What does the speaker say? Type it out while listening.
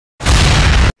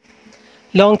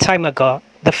Long time ago,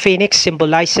 the phoenix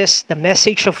symbolizes the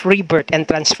message of rebirth and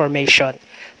transformation.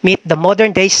 Meet the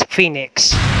modern day's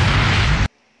phoenix.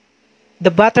 The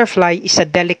butterfly is a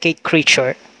delicate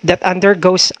creature that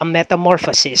undergoes a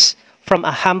metamorphosis from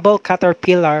a humble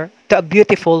caterpillar to a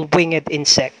beautiful winged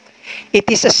insect.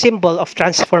 It is a symbol of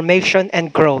transformation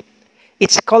and growth.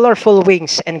 Its colorful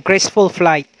wings and graceful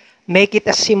flight make it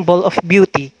a symbol of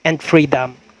beauty and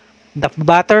freedom. The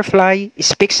butterfly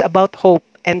speaks about hope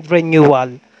and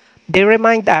renewal. They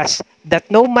remind us that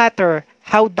no matter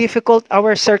how difficult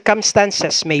our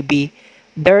circumstances may be,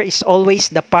 there is always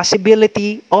the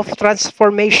possibility of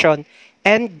transformation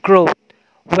and growth,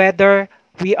 whether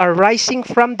we are rising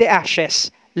from the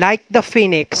ashes like the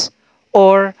phoenix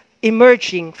or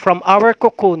emerging from our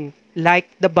cocoon like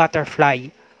the butterfly.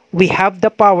 We have the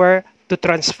power to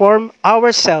transform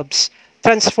ourselves,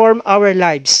 transform our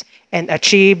lives, and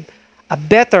achieve a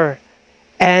better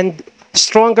and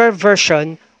stronger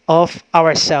version of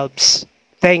ourselves.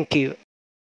 Thank you.